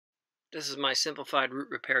This is my simplified root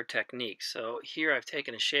repair technique. So here I've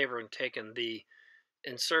taken a shaver and taken the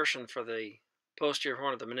insertion for the posterior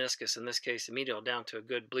horn of the meniscus, in this case the medial, down to a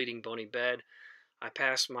good bleeding bony bed. I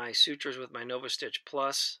pass my sutures with my Novostitch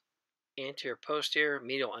Plus, anterior, posterior,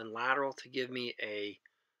 medial, and lateral to give me a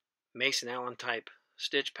Mason Allen type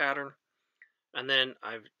stitch pattern. And then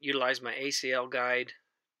I've utilized my ACL guide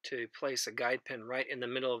to place a guide pin right in the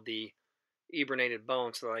middle of the eburnated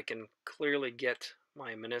bone so that I can clearly get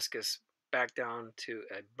my meniscus back down to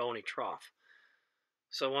a bony trough.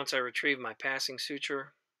 So once I retrieve my passing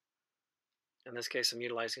suture, in this case I'm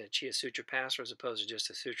utilizing a Chia suture passer as opposed to just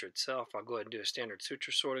a suture itself, I'll go ahead and do a standard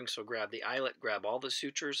suture sorting. So grab the eyelet, grab all the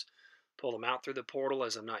sutures, pull them out through the portal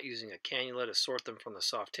as I'm not using a cannula to sort them from the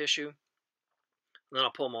soft tissue. And then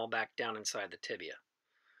I'll pull them all back down inside the tibia.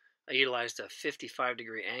 I utilized a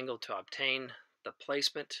 55-degree angle to obtain the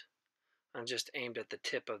placement. I'm just aimed at the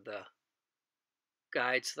tip of the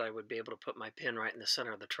guide so that I would be able to put my pin right in the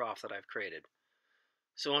center of the trough that I've created.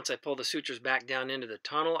 So once I pull the sutures back down into the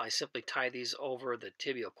tunnel, I simply tie these over the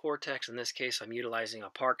tibial cortex. In this case, I'm utilizing a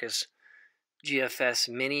Parcus GFS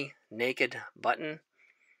mini naked button.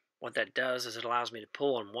 What that does is it allows me to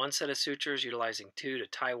pull on one set of sutures, utilizing two to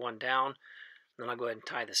tie one down. Then I'll go ahead and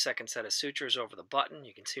tie the second set of sutures over the button.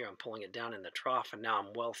 You can see I'm pulling it down in the trough, and now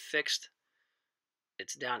I'm well fixed.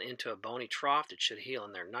 It's down into a bony trough. It should heal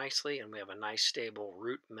in there nicely, and we have a nice stable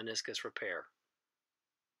root meniscus repair.